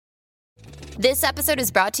This episode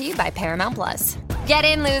is brought to you by Paramount Plus. Get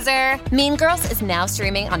in, loser! Mean Girls is now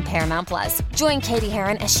streaming on Paramount Plus. Join Katie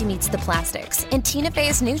Heron as she meets the plastics in Tina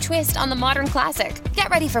Fey's new twist on the modern classic.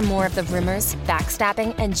 Get ready for more of the rumors,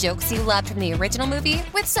 backstabbing, and jokes you loved from the original movie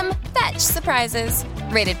with some fetch surprises.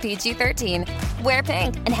 Rated PG-13. Wear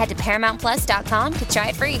pink and head to ParamountPlus.com to try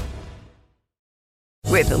it free.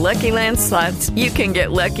 With the Lucky Land Slots, you can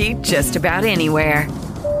get lucky just about anywhere.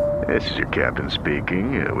 This is your captain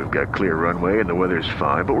speaking. We've got clear runway and the weather's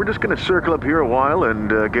fine, but we're just going to circle up here a while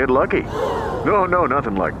and get lucky. No,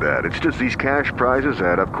 nothing like that. It's just these cash prizes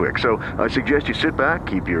add up quick. So I suggest you sit back,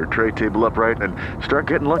 keep your tray table upright, and start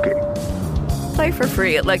getting lucky. Play for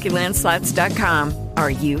free at LuckyLandSlots.com.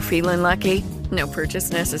 Are you feeling lucky? No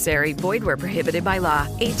purchase necessary. Void where prohibited by law.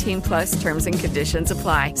 18 plus terms and conditions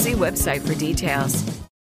apply. See website for details.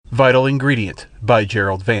 Vital Ingredient by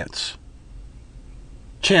Gerald Vance.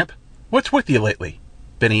 Champ, what's with you lately?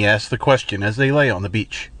 Benny asked the question as they lay on the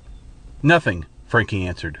beach. Nothing, Frankie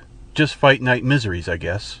answered. Just fight night miseries, I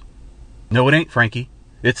guess. No, it ain't, Frankie.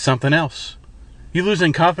 It's something else. You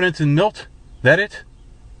losing confidence in Milt? That it?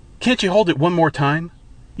 Can't you hold it one more time?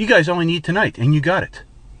 You guys only need tonight, and you got it.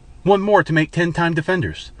 One more to make 10-time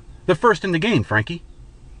defenders. The first in the game, Frankie.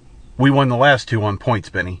 We won the last two on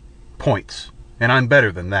points, Benny. Points. And I'm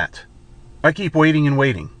better than that. I keep waiting and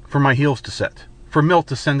waiting for my heels to set. For Milt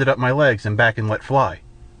to send it up my legs and back and let fly.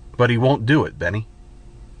 But he won't do it, Benny.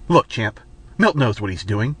 Look, champ, Milt knows what he's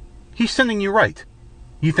doing. He's sending you right.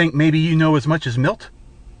 You think maybe you know as much as Milt?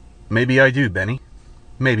 Maybe I do, Benny.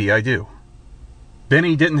 Maybe I do.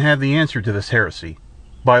 Benny didn't have the answer to this heresy.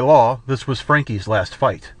 By law, this was Frankie's last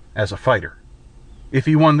fight, as a fighter. If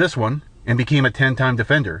he won this one, and became a 10-time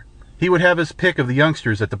defender, he would have his pick of the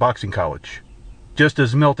youngsters at the boxing college, just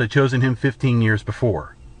as Milt had chosen him 15 years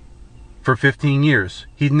before. For 15 years,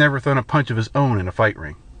 he'd never thrown a punch of his own in a fight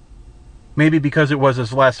ring. Maybe because it was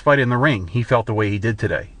his last fight in the ring, he felt the way he did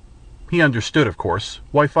today. He understood, of course,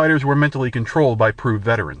 why fighters were mentally controlled by proved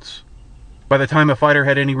veterans. By the time a fighter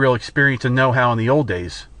had any real experience and know-how in the old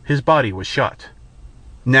days, his body was shot.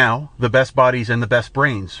 Now, the best bodies and the best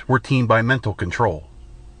brains were teamed by mental control.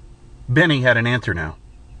 Benny had an answer now.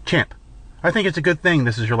 Champ, I think it's a good thing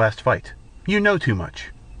this is your last fight. You know too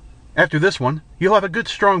much. After this one, you'll have a good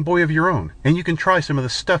strong boy of your own, and you can try some of the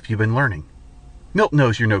stuff you've been learning. Milt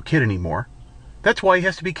knows you're no kid anymore. That's why he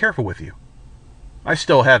has to be careful with you. I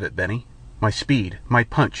still have it, Benny. My speed, my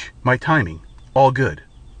punch, my timing, all good.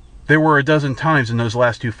 There were a dozen times in those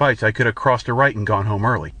last two fights I could have crossed a right and gone home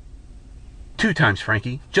early. 2 times,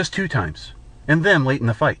 Frankie, just 2 times. And them late in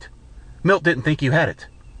the fight. Milt didn't think you had it,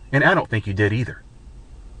 and I don't think you did either.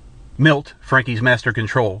 Milt, Frankie's master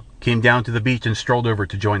control, came down to the beach and strolled over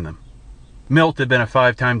to join them. Milt had been a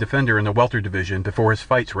 5-time defender in the welter division before his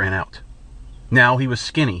fights ran out. Now he was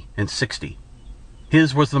skinny and 60.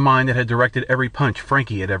 His was the mind that had directed every punch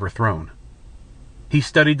Frankie had ever thrown. He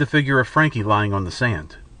studied the figure of Frankie lying on the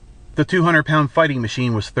sand. The 200-pound fighting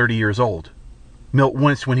machine was 30 years old. Milt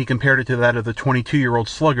winced when he compared it to that of the 22-year-old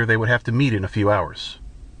slugger they would have to meet in a few hours.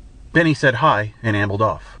 Benny said hi and ambled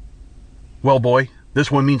off. Well, boy,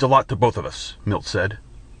 this one means a lot to both of us, Milt said.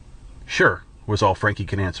 Sure, was all Frankie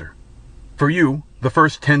could answer. For you, the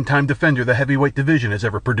first 10-time defender the heavyweight division has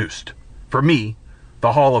ever produced. For me,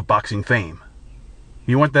 the Hall of Boxing Fame.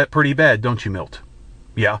 You want that pretty bad, don't you, Milt?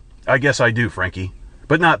 Yeah, I guess I do, Frankie,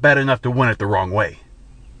 but not bad enough to win it the wrong way.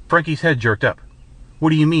 Frankie's head jerked up. What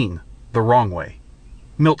do you mean, the wrong way?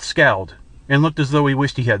 Milt scowled, and looked as though he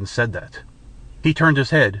wished he hadn't said that. He turned his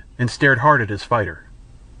head and stared hard at his fighter.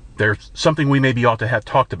 There's something we maybe ought to have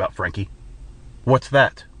talked about, Frankie. What's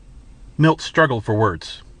that? Milt struggled for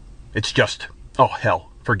words. It's just, oh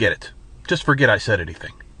hell, forget it. Just forget I said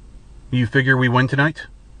anything. You figure we win tonight?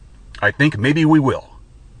 I think maybe we will.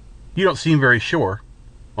 You don't seem very sure.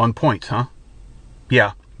 On points, huh?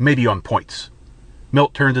 Yeah, maybe on points.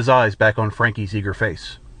 Milt turned his eyes back on Frankie's eager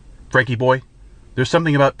face. Frankie boy, there's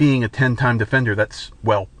something about being a 10-time defender that's,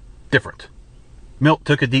 well, different. Milt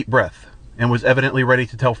took a deep breath, and was evidently ready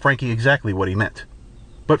to tell Frankie exactly what he meant.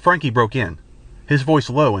 But Frankie broke in, his voice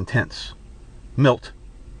low and tense. Milt.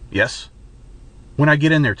 Yes? When I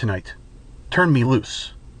get in there tonight, turn me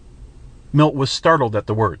loose. Milt was startled at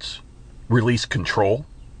the words. Release control?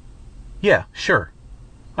 Yeah, sure.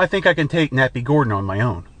 I think I can take Nappy Gordon on my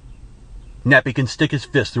own. Nappy can stick his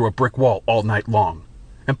fist through a brick wall all night long,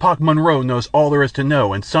 and Pac Monroe knows all there is to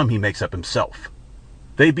know, and some he makes up himself.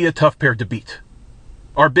 They'd be a tough pair to beat.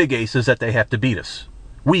 Our big ace is that they have to beat us.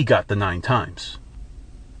 We got the 9 times.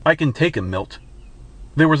 I can take him, Milt.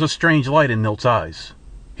 There was a strange light in Milt's eyes.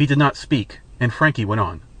 He did not speak, and Frankie went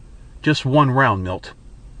on. Just one round, Milt.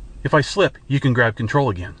 If I slip, you can grab control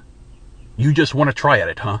again. You just want to try at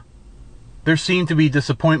it, huh? There seemed to be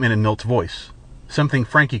disappointment in Milt's voice, something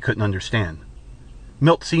Frankie couldn't understand.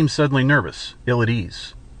 Milt seemed suddenly nervous, ill at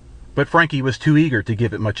ease. But Frankie was too eager to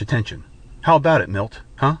give it much attention. How about it, Milt,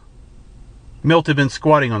 huh? Milt had been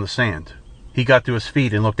squatting on the sand. He got to his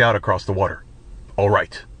feet and looked out across the water. All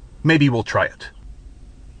right, maybe we'll try it.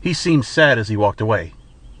 He seemed sad as he walked away.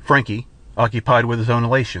 Frankie, occupied with his own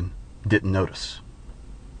elation, didn't notice.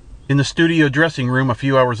 In the studio dressing room a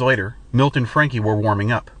few hours later, Milt and Frankie were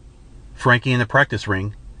warming up. Frankie in the practice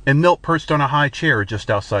ring, and Milt perched on a high chair just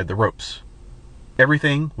outside the ropes.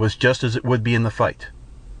 Everything was just as it would be in the fight.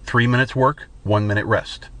 3 minutes work, 1 minute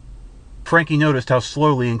rest. Frankie noticed how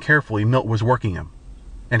slowly and carefully Milt was working him,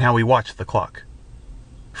 and how he watched the clock.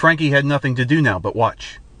 Frankie had nothing to do now but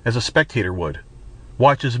watch, as a spectator would.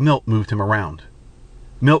 Watch as Milt moved him around.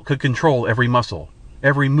 Milt could control every muscle,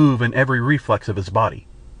 every move and every reflex of his body.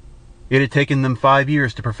 It had taken them 5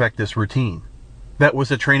 years to perfect this routine. That was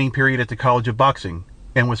the training period at the College of Boxing,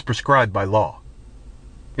 and was prescribed by law.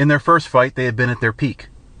 In their first fight they had been at their peak.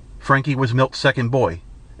 Frankie was Milt's second boy,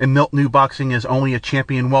 and Milt knew boxing as only a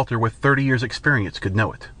champion welter with 30 years' experience could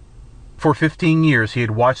know it. For 15 years he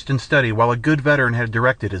had watched and studied while a good veteran had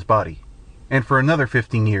directed his body, and for another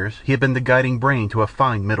 15 years he had been the guiding brain to a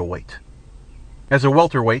fine middleweight. As a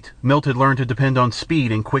welterweight, Milt had learned to depend on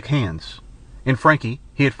speed and quick hands. In Frankie,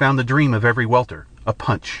 he had found the dream of every welter, a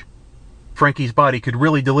punch. Frankie's body could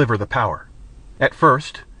really deliver the power. At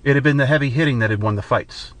first, it had been the heavy hitting that had won the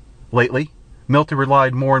fights. Lately, Milt had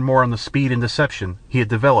relied more and more on the speed and deception he had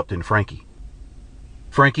developed in Frankie.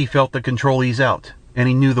 Frankie felt the control ease out, and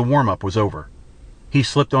he knew the warm-up was over. He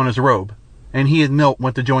slipped on his robe, and he and Milt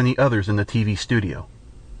went to join the others in the TV studio.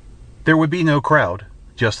 There would be no crowd,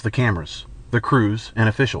 just the cameras, the crews, and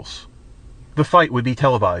officials. The fight would be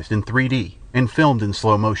televised in 3D and filmed in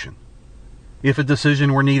slow motion. If a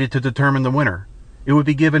decision were needed to determine the winner, it would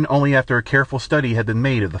be given only after a careful study had been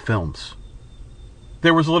made of the films.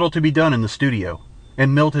 There was little to be done in the studio,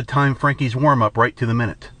 and Milt had timed Frankie's warm-up right to the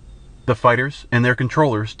minute. The fighters and their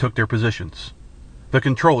controllers took their positions. The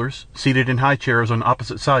controllers seated in high chairs on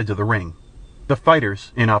opposite sides of the ring. The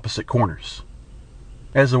fighters in opposite corners.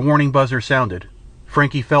 As the warning buzzer sounded,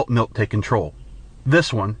 Frankie felt Milt take control.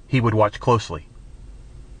 This one he would watch closely.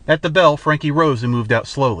 At the bell, Frankie rose and moved out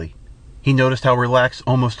slowly. He noticed how relaxed,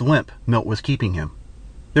 almost limp, Milt was keeping him.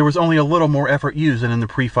 There was only a little more effort used than in the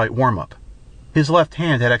pre-fight warm-up. His left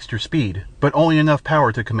hand had extra speed, but only enough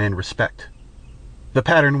power to command respect. The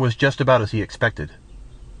pattern was just about as he expected.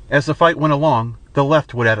 As the fight went along, the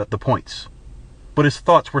left would add up the points. But his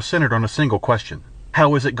thoughts were centered on a single question.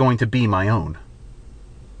 How is it going to be my own?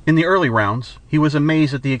 In the early rounds, he was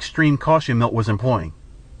amazed at the extreme caution Milt was employing.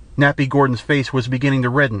 Nappy Gordon's face was beginning to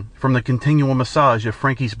redden from the continual massage of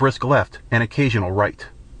Frankie's brisk left and occasional right.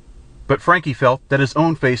 But Frankie felt that his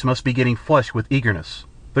own face must be getting flushed with eagerness,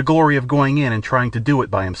 the glory of going in and trying to do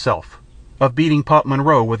it by himself, of beating Pop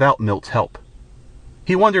Monroe without Milt's help.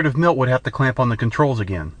 He wondered if Milt would have to clamp on the controls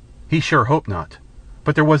again. He sure hoped not,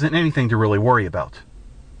 but there wasn't anything to really worry about.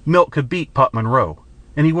 Milt could beat Pop Monroe,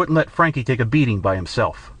 and he wouldn't let Frankie take a beating by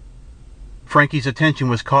himself. Frankie's attention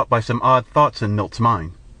was caught by some odd thoughts in Milt's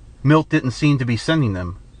mind. Milt didn't seem to be sending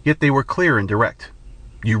them, yet they were clear and direct.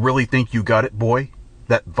 You really think you got it, boy?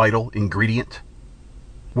 That vital ingredient?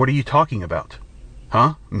 What are you talking about?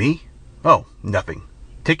 Huh? Me? Oh, nothing.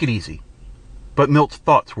 Take it easy. But Milt's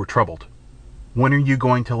thoughts were troubled. When are you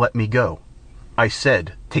going to let me go? I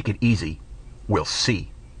said, take it easy. We'll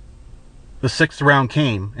see. The 6th round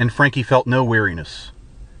came, and Frankie felt no weariness.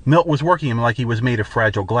 Milt was working him like he was made of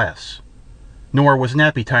fragile glass. Nor was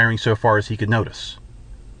Nappy tiring so far as he could notice.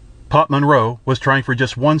 Pop Monroe was trying for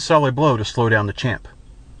just one solid blow to slow down the champ.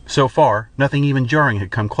 So far, nothing even jarring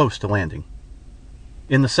had come close to landing.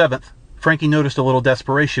 In the 7th, Frankie noticed a little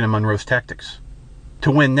desperation in Monroe's tactics. To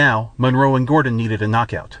win now, Monroe and Gordon needed a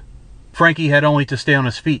knockout. Frankie had only to stay on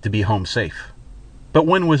his feet to be home safe. But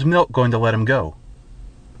when was Milt going to let him go?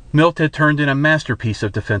 Milt had turned in a masterpiece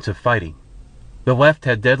of defensive fighting. The left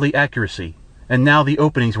had deadly accuracy, and now the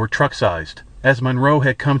openings were truck-sized, as Monroe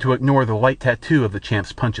had come to ignore the light tattoo of the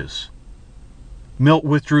champ's punches. Milt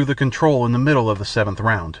withdrew the control in the middle of the 7th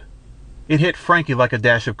round. It hit Frankie like a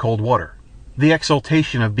dash of cold water, the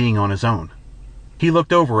exultation of being on his own. He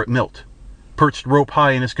looked over at Milt, perched rope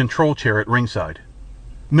high in his control chair at ringside.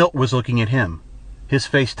 Milt was looking at him, his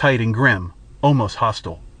face tight and grim, almost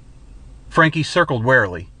hostile. Frankie circled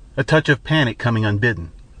warily, a touch of panic coming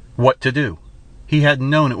unbidden. What to do? He hadn't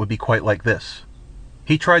known it would be quite like this.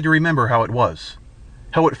 He tried to remember how it was,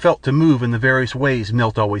 how it felt to move in the various ways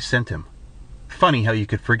Milt always sent him. Funny how you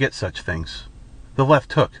could forget such things. The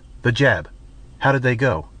left hook, the jab, how did they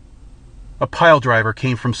go? A pile driver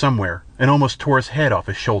came from somewhere and almost tore his head off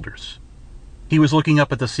his shoulders. He was looking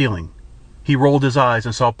up at the ceiling. He rolled his eyes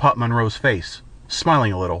and saw Pop Monroe's face,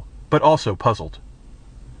 smiling a little, but also puzzled.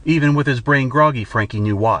 Even with his brain groggy, Frankie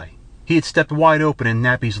knew why. He had stepped wide open in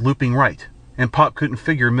Nappy's looping right, and Pop couldn't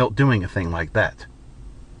figure Milt doing a thing like that.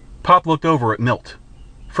 Pop looked over at Milt.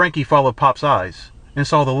 Frankie followed Pop's eyes and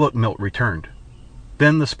saw the look Milt returned.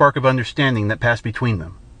 Then the spark of understanding that passed between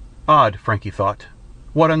them. Odd, Frankie thought.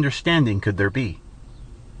 What understanding could there be?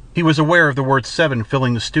 He was aware of the word 7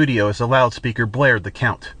 filling the studio as the loudspeaker blared the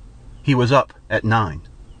count. He was up at 9.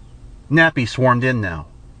 Nappy swarmed in now.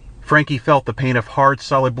 Frankie felt the pain of hard,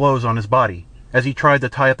 solid blows on his body as he tried to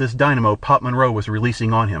tie up this dynamo Pop Monroe was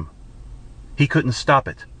releasing on him. He couldn't stop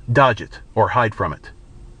it, dodge it, or hide from it.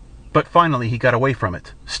 But finally he got away from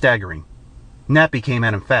it, staggering. Nappy came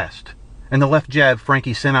at him fast, and the left jab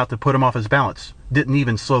Frankie sent out to put him off his balance didn't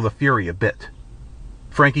even slow the fury a bit.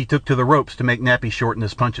 Frankie took to the ropes to make Nappy shorten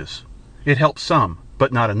his punches. It helped some,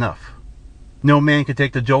 but not enough. No man could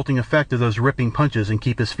take the jolting effect of those ripping punches and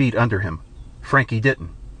keep his feet under him. Frankie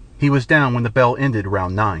didn't. He was down when the bell ended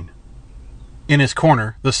round 9. In his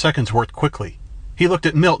corner, the seconds worked quickly. He looked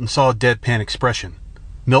at Milt and saw a deadpan expression.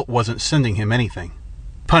 Milt wasn't sending him anything.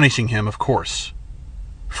 Punishing him, of course.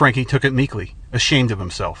 Frankie took it meekly, ashamed of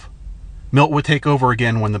himself. Milt would take over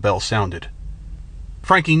again when the bell sounded.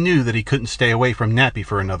 Frankie knew that he couldn't stay away from Nappy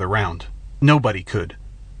for another round. Nobody could.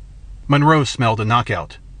 Monroe smelled a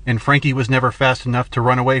knockout, and Frankie was never fast enough to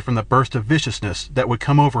run away from the burst of viciousness that would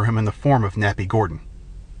come over him in the form of Nappy Gordon.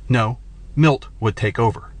 No, Milt would take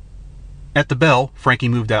over. At the bell, Frankie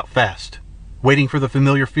moved out fast, waiting for the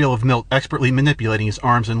familiar feel of Milt expertly manipulating his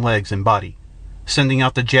arms and legs and body, sending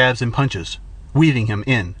out the jabs and punches, weaving him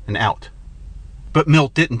in and out. But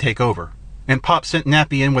Milt didn't take over, and Pop sent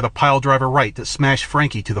Nappy in with a pile-driver right that smashed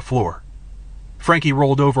Frankie to the floor. Frankie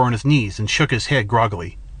rolled over on his knees and shook his head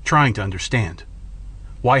groggily, trying to understand.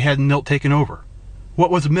 Why hadn't Milt taken over?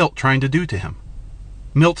 What was Milt trying to do to him?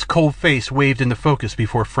 Milt's cold face waved into focus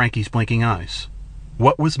before Frankie's blinking eyes.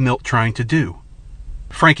 What was Milt trying to do?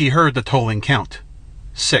 Frankie heard the tolling count.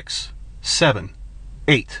 6, 7,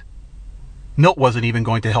 8. Milt wasn't even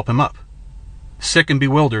going to help him up. Sick and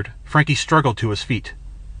bewildered, Frankie struggled to his feet.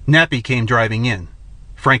 Nappy came driving in.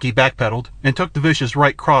 Frankie backpedaled and took the vicious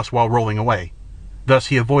right cross while rolling away. Thus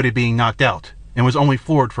he avoided being knocked out and was only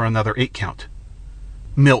floored for another 8 count.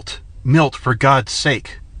 Milt, for God's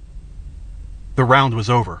sake. The round was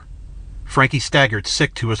over. Frankie staggered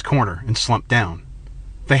sick to his corner and slumped down.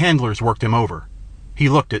 The handlers worked him over. He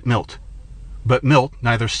looked at Milt. But Milt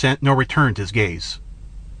neither sent nor returned his gaze.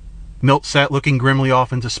 Milt sat looking grimly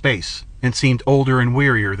off into space and seemed older and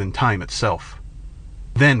wearier than time itself.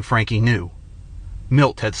 Then Frankie knew.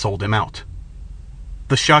 Milt had sold him out.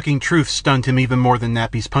 The shocking truth stunned him even more than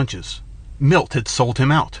Nappy's punches. Milt had sold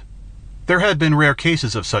him out. There had been rare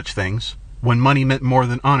cases of such things, when money meant more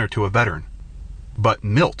than honor to a veteran. But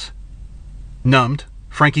Milt! Numbed,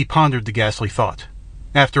 Frankie pondered the ghastly thought.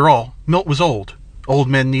 After all, Milt was old. Old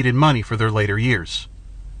men needed money for their later years.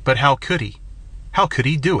 But how could he? How could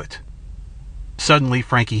he do it? Suddenly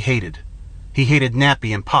Frankie hated. He hated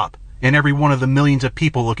Nappy and Pop and every one of the millions of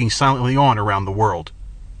people looking silently on around the world.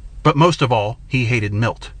 But most of all, he hated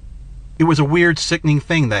Milt. It was a weird, sickening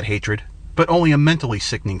thing, that hatred, but only a mentally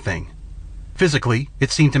sickening thing. Physically, it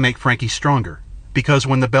seemed to make Frankie stronger, because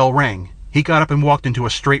when the bell rang, he got up and walked into a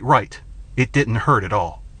straight right. It didn't hurt at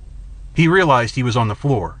all. He realized he was on the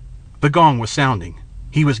floor. The gong was sounding.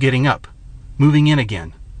 He was getting up, moving in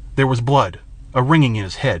again. There was blood, a ringing in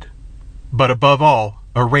his head. But above all,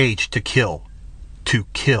 a rage to kill. To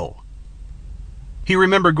kill. He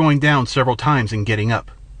remembered going down several times and getting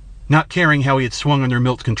up, not caring how he had swung under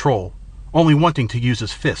Milt's control, only wanting to use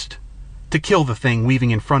his fist, to kill the thing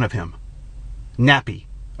weaving in front of him. Nappy,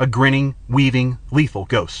 a grinning, weaving, lethal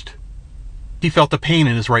ghost. He felt the pain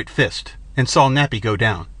in his right fist, and saw Nappy go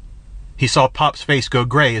down. He saw Pop's face go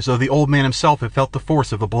gray as though the old man himself had felt the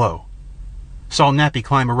force of the blow. Saw Nappy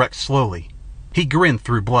climb erect slowly. He grinned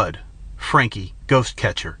through blood. Frankie, ghost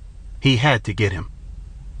catcher. He had to get him.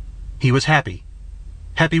 He was happy.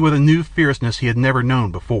 Happy with a new fierceness he had never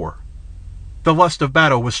known before. The lust of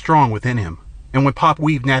battle was strong within him, and when Pop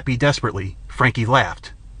weaved Nappy desperately, Frankie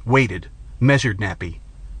laughed, waited, measured Nappy,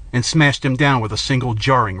 and smashed him down with a single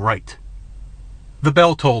jarring right. The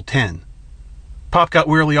bell tolled 10. Pop got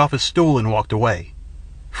wearily off his stool and walked away.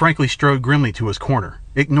 Frankie strode grimly to his corner,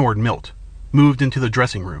 ignored Milt, moved into the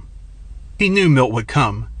dressing room. He knew Milt would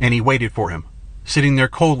come, and he waited for him, sitting there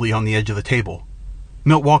coldly on the edge of the table.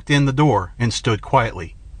 Milt walked in the door and stood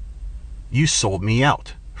quietly. "You sold me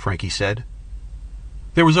out," Frankie said.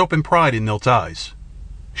 There was open pride in Milt's eyes.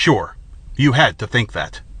 "Sure. You had to think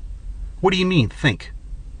that. What do you mean, think?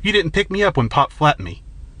 You didn't pick me up when Pop flattened me.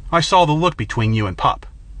 I saw the look between you and Pop.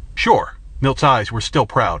 Sure, Milt's eyes were still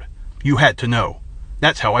proud. You had to know.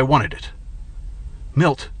 That's how I wanted it.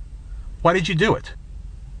 Milt, why did you do it?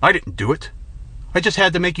 I didn't do it. I just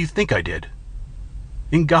had to make you think I did.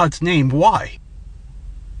 In God's name, why?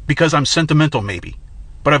 Because I'm sentimental, maybe,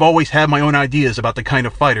 but I've always had my own ideas about the kind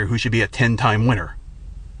of fighter who should be a 10-time winner.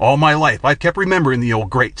 All my life, I've kept remembering the old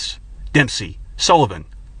greats. Dempsey, Sullivan,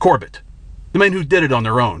 Corbett, the men who did it on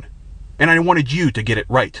their own. And I wanted you to get it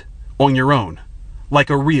right, on your own, like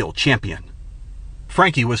a real champion.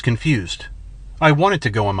 Frankie was confused. I wanted to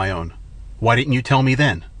go on my own. Why didn't you tell me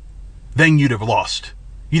then? Then you'd have lost.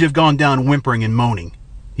 You'd have gone down whimpering and moaning.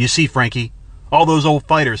 You see, Frankie, all those old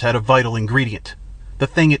fighters had a vital ingredient. The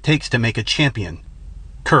thing it takes to make a champion.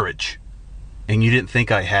 Courage. And you didn't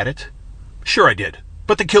think I had it? Sure I did.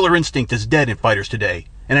 But the killer instinct is dead in fighters today,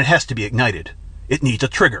 and it has to be ignited. It needs a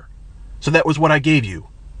trigger. So that was what I gave you.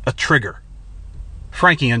 A trigger.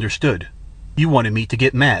 Frankie understood. You wanted me to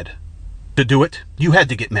get mad. To do it, you had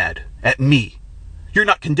to get mad. At me. You're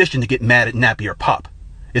not conditioned to get mad at Nappy or Pop.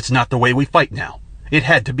 It's not the way we fight now. It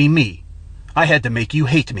had to be me. I had to make you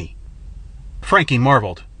hate me. Frankie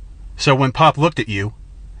marveled. So when Pop looked at you,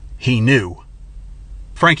 he knew.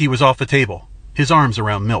 Frankie was off the table, his arms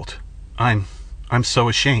around Milt. I'm so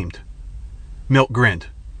ashamed. Milt grinned.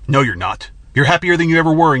 No, you're not. You're happier than you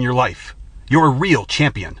ever were in your life. You're a real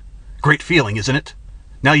champion. Great feeling, isn't it?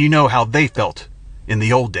 Now you know how they felt in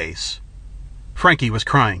the old days. Frankie was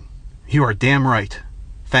crying. You are damn right.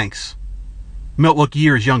 Thanks. Milt looked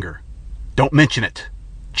years younger. Don't mention it,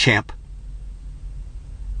 champ.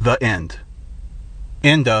 The end.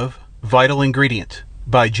 End of Vital Ingredient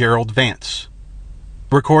by Gerald Vance.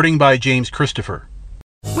 Recording by James Christopher.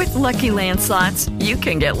 With Lucky Land Slots, you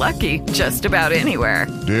can get lucky just about anywhere.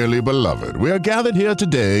 Dearly beloved, we are gathered here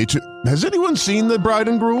today to... Has anyone seen the bride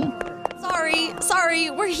and groom? Sorry,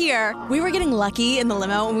 we're here. We were getting lucky in the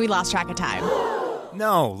limo and we lost track of time.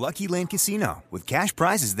 No, Lucky Land Casino, with cash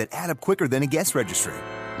prizes that add up quicker than a guest registry.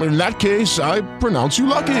 In that case, I pronounce you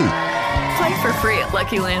lucky. Play for free at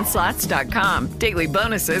LuckyLandSlots.com. Daily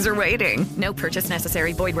bonuses are waiting. No purchase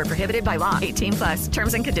necessary. Void where prohibited by law. 18+.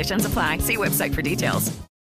 Terms and conditions apply. See website for details.